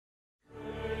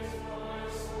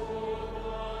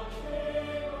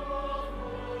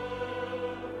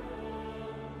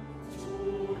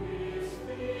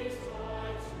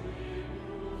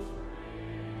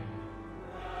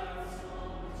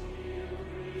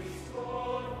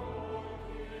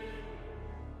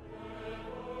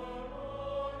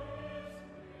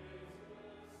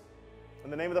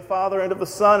name of the Father, and of the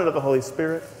Son, and of the Holy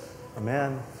Spirit.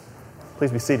 Amen.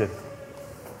 Please be seated.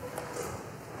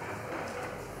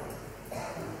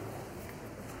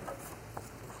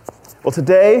 Well,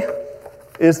 today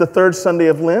is the third Sunday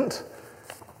of Lent.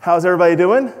 How's everybody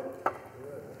doing?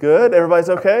 Good? Everybody's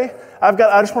okay? I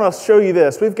just want to show you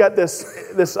this. We've got this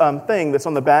thing that's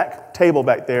on the back table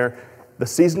back there, the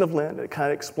season of Lent. It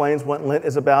kind of explains what Lent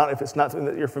is about. If it's not something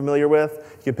that you're familiar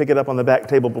with, you can pick it up on the back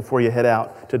table before you head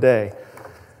out today.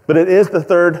 But it is the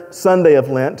third Sunday of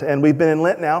Lent, and we've been in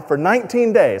Lent now for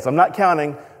 19 days. I'm not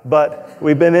counting, but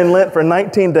we've been in Lent for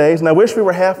 19 days, and I wish we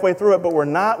were halfway through it, but we're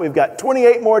not. We've got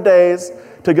 28 more days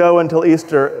to go until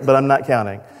Easter, but I'm not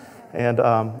counting. And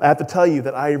I have to tell you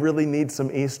that I really need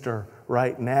some Easter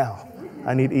right now.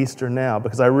 I need Easter now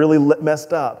because I really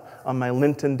messed up on my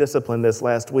Lenten discipline this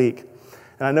last week.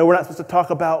 And I know we're not supposed to talk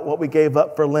about what we gave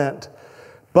up for Lent,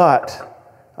 but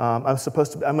I'm going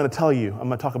to tell you, I'm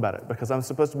going to talk about it because I'm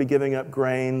supposed to be giving up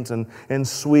grains and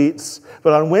sweets.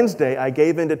 But on Wednesday, I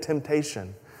gave in to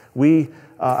temptation.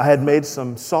 I had made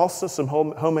some salsa, some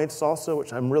homemade salsa,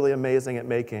 which I'm really amazing at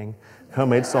making,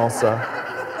 homemade salsa.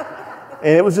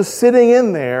 And it was just sitting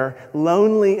in there,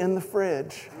 lonely in the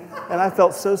fridge. And I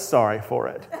felt so sorry for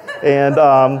it.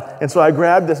 And so I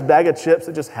grabbed this bag of chips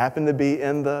that just happened to be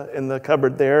in the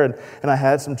cupboard there, and I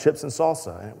had some chips and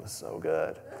salsa, and it was so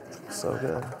good. So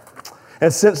good.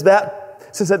 And since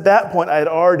at that point I had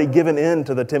already given in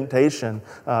to the temptation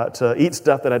to eat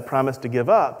stuff that I'd promised to give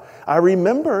up, I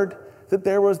remembered that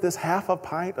there was this half a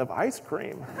pint of ice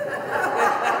cream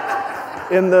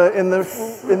in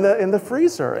the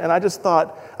freezer, and I just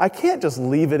thought I can't just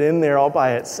leave it in there all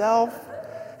by itself,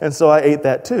 and so I ate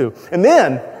that too. And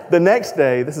then the next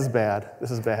day, this is bad.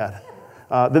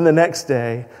 Then the next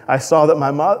day, I saw that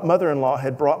my mother-in-law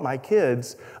had brought my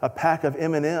kids a pack of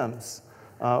M&Ms,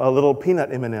 a little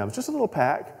peanut M&Ms, just a little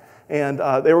pack. And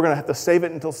they were going to have to save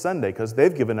it until Sunday because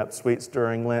they've given up sweets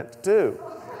during Lent too.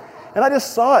 And I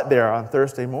just saw it there on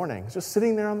Thursday morning, just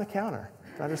sitting there on the counter.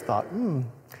 And I just thought, And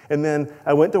then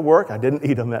I went to work. I didn't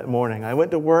eat them that morning. I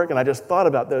went to work and I just thought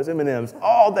about those M&Ms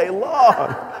all day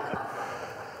long.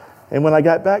 And when I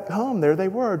got back home, there they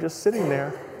were, just sitting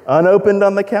there, unopened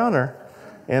on the counter.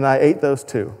 And I ate those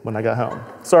too when I got home.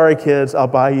 Sorry, kids, I'll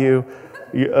buy you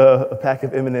a pack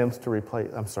of M&Ms to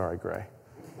replace. I'm sorry, Gray.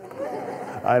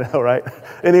 I know, right?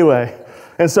 Anyway,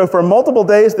 and so for multiple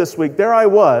days this week, there I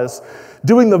was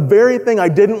doing the very thing I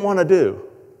didn't want to do.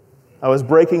 I was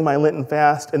breaking my Lenten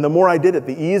fast, and the more I did it,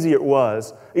 the easier it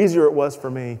was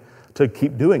for me to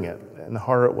keep doing it, and the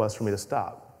harder it was for me to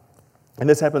stop. And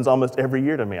this happens almost every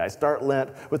year to me. I start Lent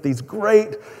with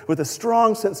a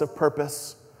strong sense of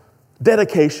purpose,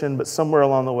 dedication, but somewhere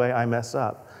along the way I mess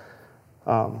up.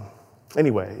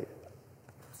 Anyway,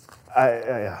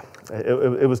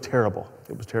 it was terrible.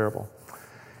 It was terrible.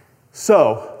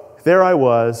 So there I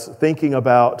was thinking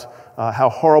about how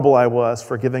horrible I was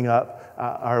for giving up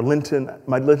my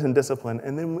Lenten discipline,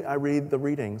 and then I read the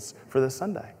readings for this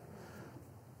Sunday.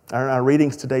 Our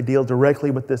readings today deal directly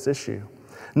with this issue.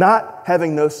 Not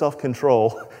having no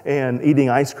self-control and eating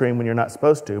ice cream when you're not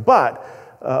supposed to, but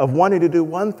of wanting to do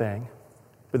one thing,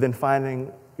 but then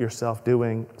finding yourself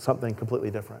doing something completely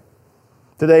different.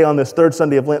 Today, on this third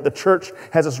Sunday of Lent, the church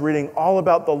has us reading all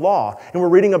about the law, and we're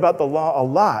reading about the law a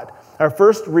lot. In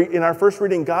our first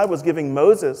reading, God was giving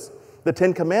Moses the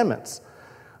Ten Commandments.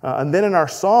 And then in our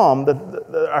psalm,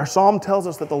 our psalm tells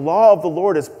us that the law of the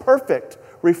Lord is perfect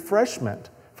refreshment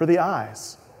for the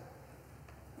eyes.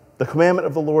 The commandment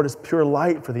of the Lord is pure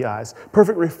light for the eyes,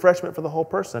 perfect refreshment for the whole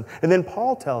person. And then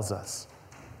Paul tells us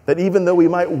that even though we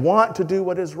might want to do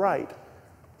what is right,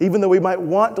 even though we might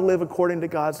want to live according to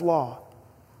God's law,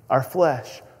 our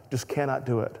flesh just cannot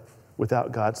do it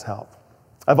without God's help.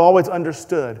 I've always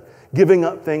understood giving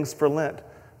up things for Lent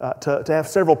to have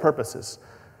several purposes.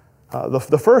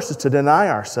 The first is to deny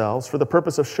ourselves for the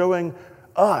purpose of showing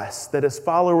us that as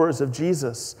followers of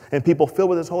Jesus and people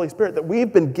filled with His Holy Spirit, that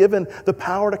we've been given the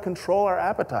power to control our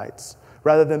appetites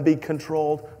rather than be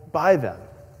controlled by them.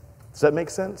 Does that make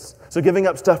sense? So giving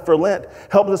up stuff for Lent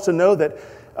helps us to know that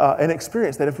and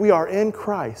experience that if we are in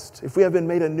Christ, if we have been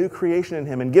made a new creation in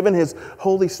Him and given His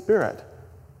Holy Spirit,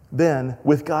 then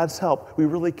with God's help, we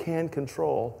really can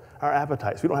control our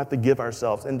appetites. We don't have to give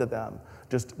ourselves into them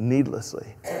just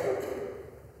needlessly.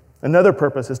 Another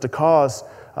purpose is to cause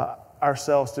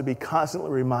ourselves to be constantly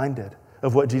reminded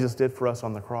of what Jesus did for us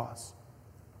on the cross,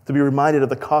 to be reminded of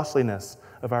the costliness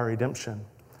of our redemption.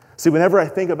 See, whenever I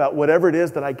think about whatever it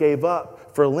is that I gave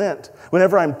up for Lent,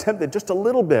 whenever I'm tempted just a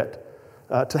little bit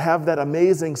to have that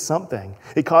amazing something.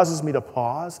 It causes me to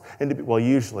pause and to be, well,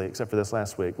 usually, except for this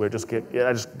last week, where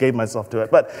I just gave myself to it.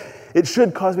 But it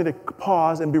should cause me to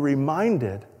pause and be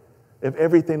reminded of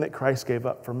everything that Christ gave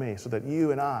up for me so that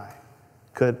you and I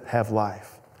could have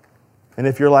life. And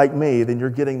if you're like me, then you're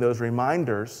getting those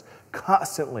reminders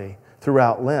constantly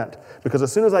throughout Lent. Because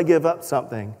as soon as I give up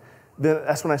something, then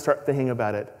that's when I start thinking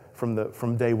about it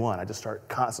from day one. I just start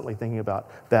constantly thinking about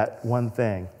that one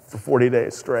thing for 40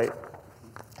 days straight.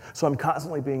 So I'm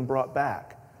constantly being brought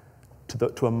back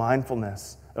to a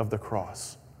mindfulness of the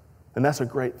cross. And that's a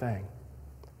great thing.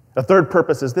 A third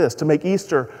purpose is this, to make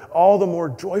Easter all the more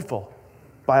joyful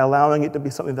by allowing it to be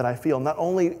something that I feel, not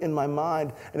only in my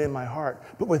mind and in my heart,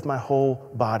 but with my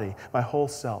whole body, my whole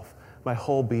self, my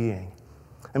whole being.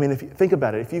 I mean, if you think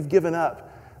about it, if you've given up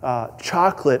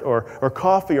chocolate or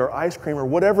coffee or ice cream or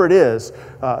whatever it is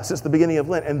since the beginning of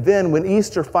Lent, and then when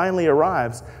Easter finally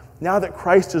arrives, now that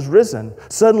Christ is risen,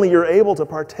 suddenly you're able to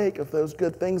partake of those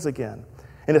good things again.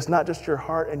 And it's not just your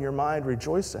heart and your mind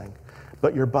rejoicing,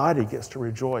 but your body gets to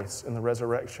rejoice in the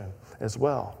resurrection as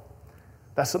well.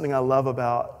 That's something I love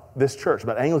about this church,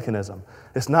 about Anglicanism.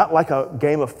 It's not like a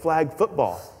game of flag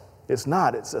football. It's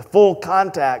not. It's a full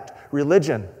contact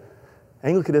religion.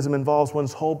 Anglicanism involves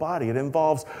one's whole body. It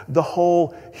involves the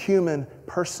whole human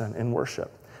person in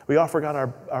worship. We offer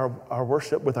God our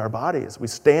worship with our bodies. We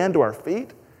stand to our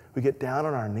feet. We get down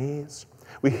on our knees.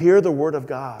 We hear the word of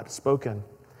God spoken.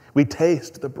 We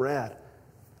taste the bread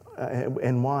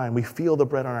and wine. We feel the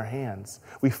bread on our hands.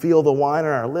 We feel the wine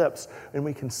on our lips, and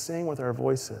we can sing with our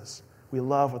voices. We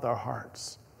love with our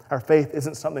hearts. Our faith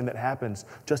isn't something that happens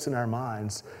just in our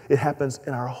minds. It happens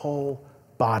in our whole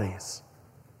bodies.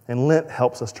 And Lent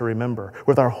helps us to remember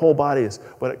with our whole bodies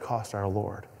what it cost our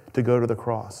Lord to go to the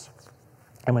cross.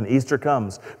 And when Easter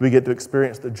comes, we get to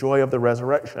experience the joy of the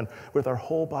resurrection with our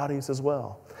whole bodies as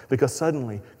well. Because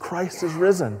suddenly, Christ is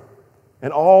risen.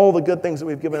 And all the good things that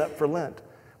we've given up for Lent,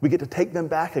 we get to take them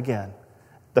back again.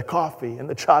 The coffee and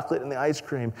the chocolate and the ice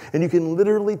cream. And you can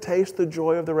literally taste the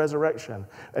joy of the resurrection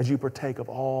as you partake of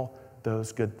all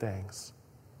those good things.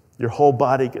 Your whole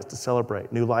body gets to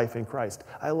celebrate new life in Christ.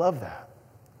 I love that.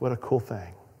 What a cool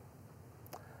thing.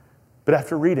 But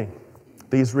after reading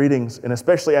these readings, and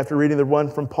especially after reading the one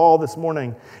from Paul this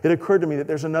morning, it occurred to me that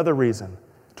there's another reason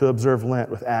to observe Lent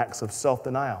with acts of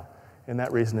self-denial. And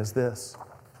that reason is this.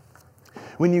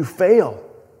 When you fail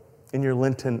in your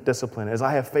Lenten discipline, as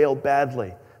I have failed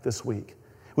badly this week,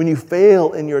 when you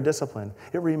fail in your discipline,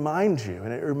 it reminds you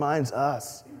and it reminds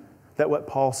us that what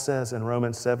Paul says in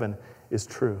Romans 7 is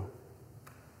true.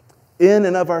 In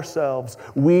and of ourselves,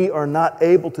 we are not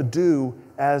able to do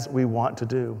as we want to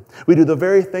do. We do the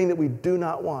very thing that we do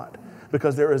not want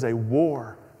because there is a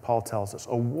war, Paul tells us,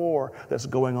 a war that's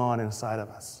going on inside of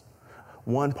us.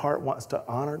 One part wants to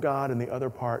honor God and the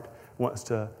other part wants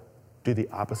to do the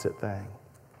opposite thing.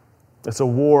 It's a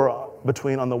war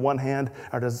between, on the one hand,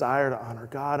 our desire to honor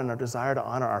God and our desire to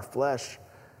honor our flesh.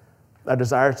 Our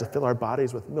desire to fill our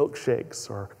bodies with milkshakes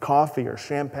or coffee or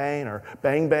champagne or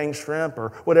bang bang shrimp or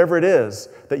whatever it is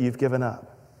that you've given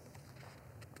up.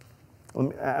 I'm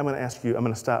going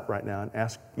to stop right now and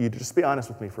ask you to just be honest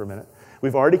with me for a minute.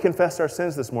 We've already confessed our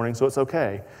sins this morning, so it's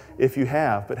okay if you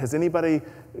have. But has anybody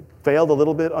failed a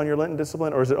little bit on your Lenten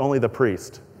discipline, or is it only the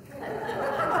priest?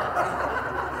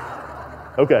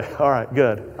 Okay, all right,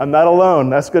 good. I'm not alone.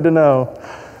 That's good to know.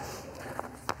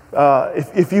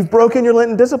 If you've broken your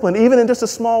Lenten discipline, even in just a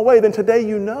small way, then today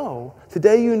you know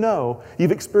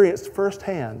you've experienced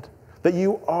firsthand that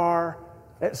you are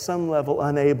at some level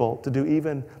unable to do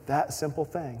even that simple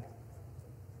thing.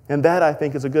 And that, I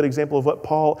think, is a good example of what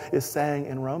Paul is saying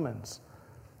in Romans.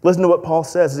 Listen to what Paul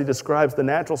says as he describes the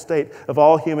natural state of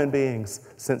all human beings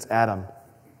since Adam.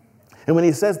 And when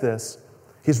he says this,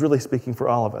 he's really speaking for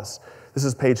all of us. This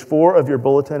is page 4 of your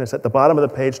bulletin. It's at the bottom of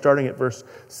the page, starting at verse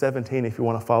 17, if you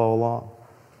want to follow along.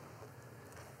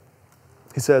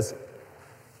 He says,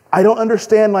 I don't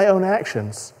understand my own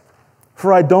actions,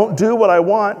 for I don't do what I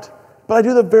want, but I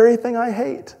do the very thing I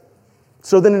hate.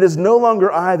 So then it is no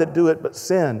longer I that do it, but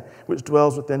sin, which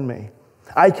dwells within me.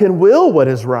 I can will what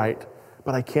is right,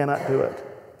 but I cannot do it.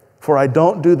 For I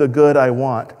don't do the good I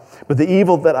want, but the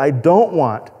evil that I don't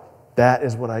want, that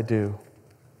is what I do.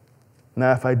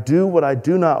 Now, if I do what I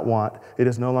do not want, it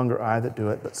is no longer I that do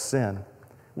it, but sin,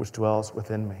 which dwells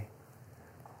within me.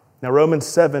 Now, Romans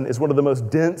 7 is one of the most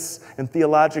dense and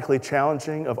theologically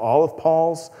challenging of all of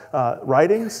Paul's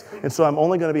writings, and so I'm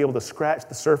only going to be able to scratch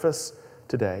the surface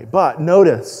today. But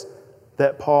notice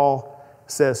that Paul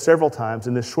says several times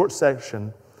in this short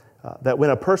section that when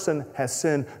a person has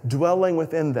sin dwelling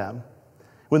within them,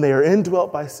 when they are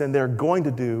indwelt by sin, they're going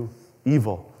to do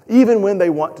evil. even when they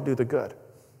want to do the good.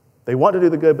 They want to do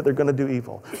the good, but they're going to do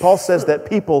evil. Paul says that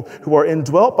people who are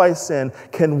indwelt by sin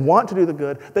can want to do the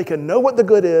good. They can know what the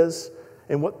good is,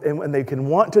 and they can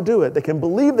want to do it. They can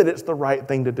believe that it's the right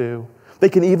thing to do. They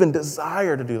can even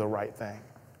desire to do the right thing.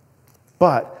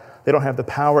 But they don't have the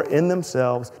power in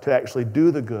themselves to actually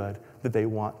do the good that they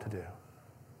want to do.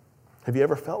 Have you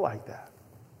ever felt like that?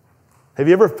 Have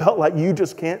you ever felt like you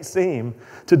just can't seem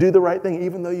to do the right thing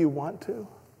even though you want to?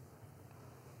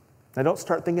 Now, don't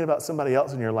start thinking about somebody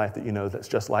else in your life that you know that's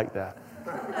just like that.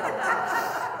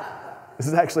 This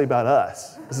is actually about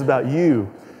us. This is about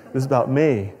you. This is about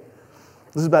me.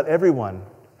 This is about everyone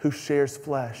who shares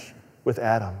flesh with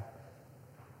Adam.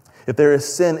 If there is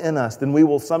sin in us, then we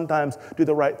will sometimes do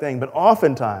the right thing. But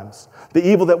oftentimes, the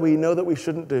evil that we know that we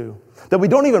shouldn't do, that we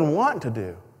don't even want to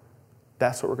do,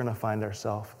 that's what we're going to find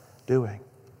ourselves doing.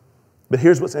 But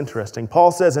here's what's interesting.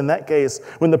 Paul says in that case,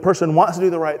 when the person wants to do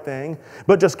the right thing,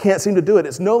 but just can't seem to do it,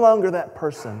 it's no longer that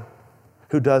person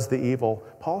who does the evil.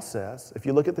 Paul says, if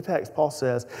you look at the text, Paul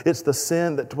says, it's the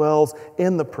sin that dwells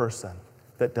in the person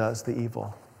that does the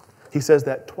evil. He says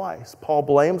that twice. Paul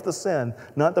blames the sin,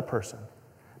 not the person,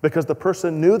 because the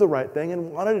person knew the right thing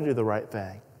and wanted to do the right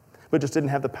thing, but just didn't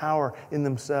have the power in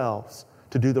themselves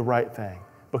to do the right thing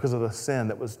because of the sin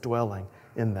that was dwelling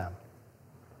in them.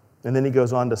 And then he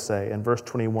goes on to say in verse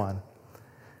 21,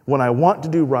 when I want to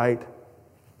do right,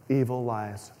 evil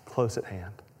lies close at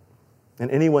hand.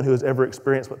 And anyone who has ever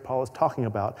experienced what Paul is talking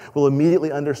about will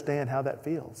immediately understand how that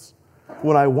feels.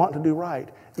 When I want to do right,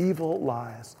 evil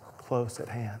lies close at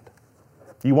hand.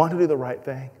 You want to do the right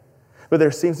thing, but there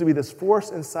seems to be this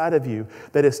force inside of you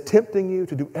that is tempting you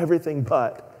to do everything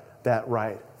but that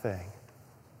right thing.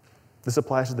 This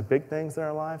applies to the big things in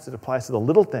our lives. It applies to the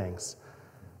little things.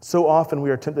 So often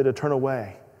we are tempted to turn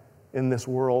away in this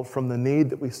world from the need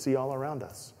that we see all around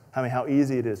us. I mean, how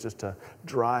easy it is just to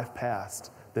drive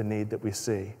past the need that we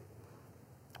see.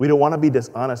 We don't want to be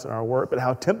dishonest in our work, but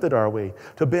how tempted are we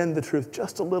to bend the truth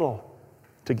just a little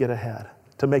to get ahead,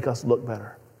 to make us look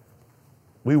better.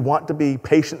 We want to be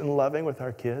patient and loving with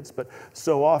our kids, but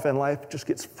so often life just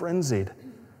gets frenzied,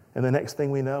 and the next thing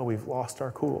we know, we've lost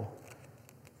our cool.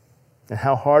 And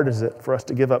how hard is it for us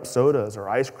to give up sodas or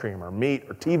ice cream or meat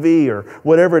or TV or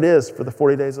whatever it is for the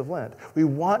 40 days of Lent? We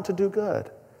want to do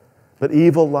good, but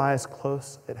evil lies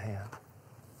close at hand.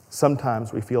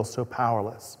 Sometimes we feel so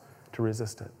powerless to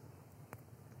resist it.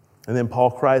 And then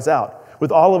Paul cries out,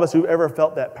 with all of us who've ever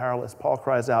felt that powerless, Paul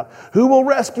cries out, who will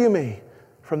rescue me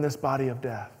from this body of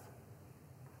death?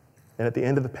 And at the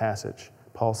end of the passage,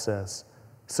 Paul says,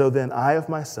 so then I of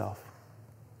myself,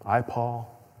 I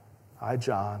Paul, I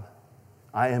John,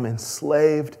 I am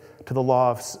enslaved to the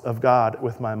law of God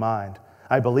with my mind.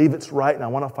 I believe it's right and I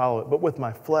want to follow it, but with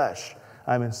my flesh,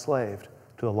 I'm enslaved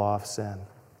to the law of sin.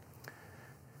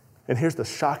 And here's the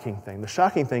shocking thing. The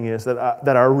shocking thing is that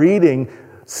our reading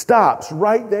stops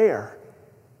right there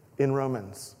in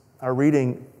Romans. Our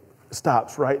reading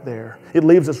stops right there. It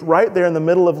leaves us right there in the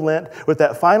middle of Lent with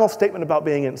that final statement about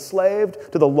being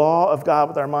enslaved to the law of God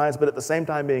with our minds, but at the same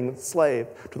time being enslaved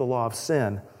to the law of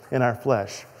sin in our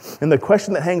flesh. And the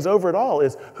question that hangs over it all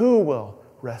is, who will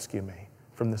rescue me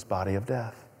from this body of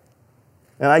death?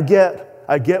 And I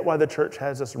get why the church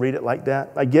has us read it like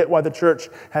that. I get why the church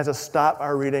has us stop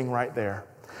our reading right there.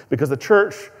 Because the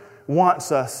church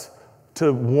wants us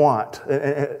to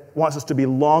wants us to be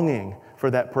longing for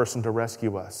that person to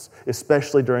rescue us,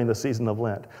 especially during the season of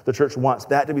Lent. The church wants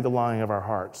that to be the longing of our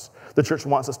hearts. The church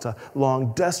wants us to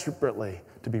long desperately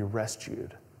to be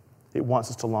rescued. It wants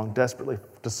us to long desperately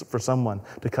for someone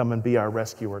to come and be our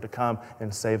rescuer, to come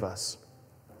and save us.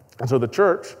 And so the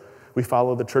church, we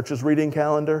follow the church's reading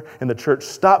calendar, and the church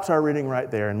stops our reading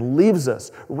right there and leaves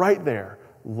us right there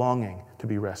longing to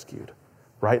be rescued,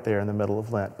 right there in the middle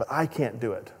of Lent. But I can't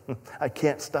do it. I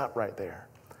can't stop right there.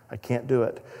 I can't do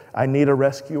it. I need a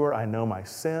rescuer. I know my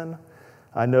sin.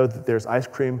 I know that there's ice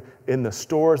cream in the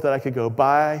stores that I could go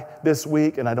buy this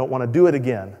week, and I don't want to do it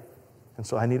again. And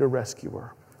so I need a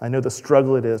rescuer. I know the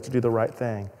struggle it is to do the right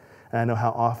thing, and I know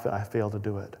how often I fail to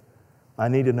do it. I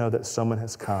need to know that someone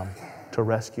has come to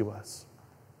rescue us.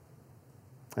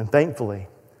 And thankfully,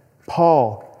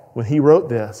 Paul, when he wrote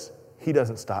this, he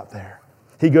doesn't stop there.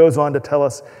 He goes on to tell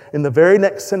us in the very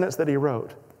next sentence that he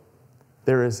wrote,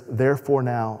 there is therefore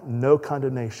now no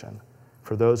condemnation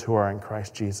for those who are in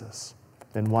Christ Jesus.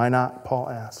 And why not, Paul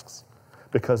asks?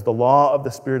 Because the law of the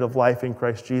Spirit of life in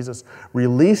Christ Jesus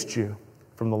released you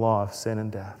from the law of sin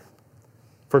and death.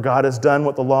 For God has done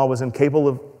what the law was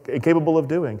incapable of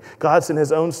doing. God sent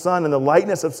his own Son in the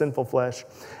likeness of sinful flesh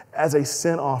as a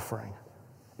sin offering.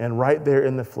 And right there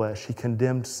in the flesh, he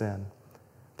condemned sin,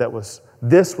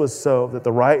 This was so that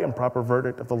the right and proper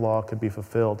verdict of the law could be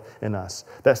fulfilled in us.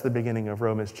 That's the beginning of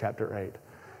Romans chapter 8.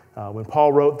 When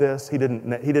Paul wrote this, he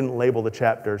didn't label the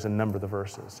chapters and number the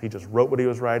verses. He just wrote what he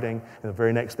was writing, and the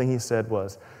very next thing he said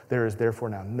was, "There is therefore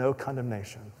now no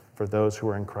condemnation for those who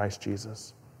are in Christ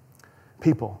Jesus."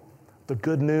 People, the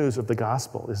good news of the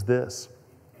gospel is this.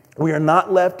 We are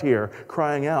not left here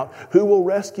crying out, "Who will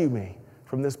rescue me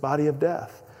from this body of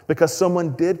death?" Because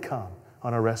someone did come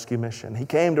on a rescue mission. He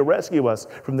came to rescue us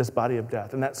from this body of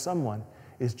death, and that someone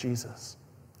is Jesus,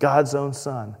 God's own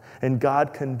Son. And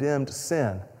God condemned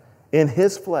sin in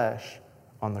his flesh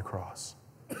on the cross.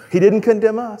 He didn't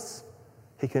condemn us.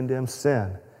 He condemned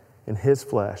sin in his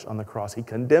flesh on the cross. He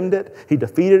condemned it. He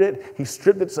defeated it. He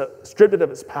stripped it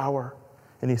of its power,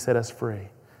 and he set us free.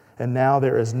 And now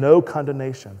there is no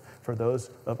condemnation for those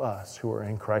of us who are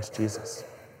in Christ Jesus.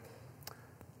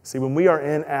 See, when we are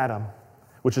in Adam,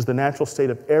 which is the natural state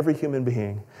of every human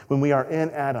being, when we are in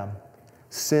Adam,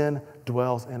 sin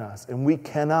dwells in us, and we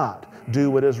cannot do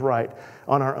what is right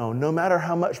on our own, no matter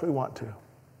how much we want to.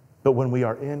 But when we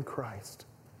are in Christ,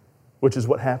 which is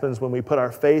what happens when we put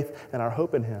our faith and our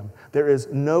hope in him, there is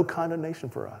no condemnation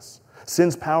for us.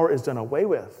 Sin's power is done away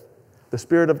with. The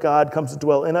Spirit of God comes to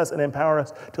dwell in us and empower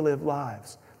us to live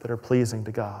lives that are pleasing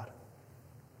to God.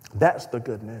 That's the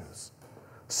good news.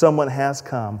 Someone has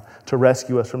come to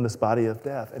rescue us from this body of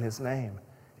death, and his name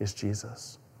is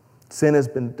Jesus. Sin has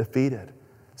been defeated.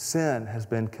 Sin has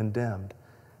been condemned.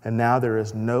 And now there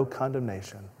is no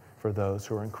condemnation for those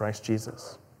who are in Christ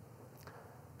Jesus.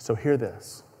 So hear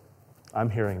this. I'm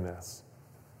hearing this.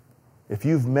 If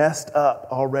you've messed up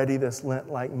already this Lent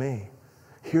like me,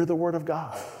 hear the word of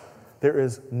God. There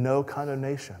is no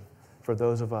condemnation for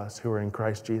those of us who are in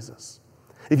Christ Jesus.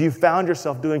 If you found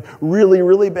yourself doing really,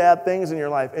 really bad things in your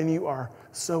life and you are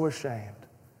so ashamed,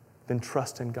 then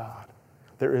trust in God.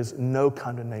 There is no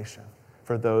condemnation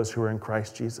for those who are in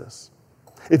Christ Jesus.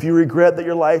 If you regret that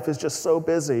your life is just so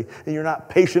busy and you're not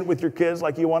patient with your kids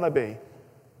like you want to be,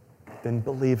 then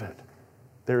believe it.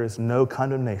 There is no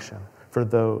condemnation for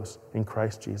those in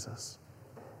Christ Jesus.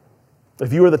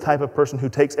 If you are the type of person who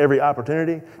takes every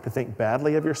opportunity to think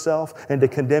badly of yourself and to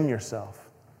condemn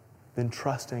yourself, then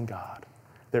trust in God.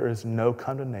 There is no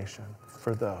condemnation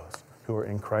for those who are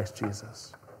in Christ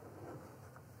Jesus.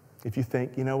 If you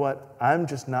think, you know what, I'm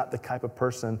just not the type of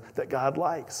person that God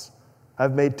likes.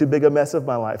 I've made too big a mess of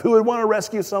my life. Who would want to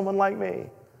rescue someone like me?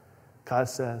 God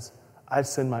says, I'd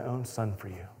send my own Son for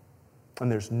you.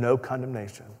 And there's no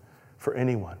condemnation for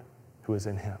anyone who is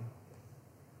in him.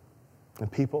 And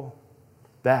people,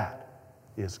 that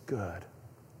is good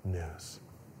news.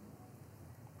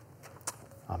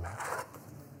 Amen.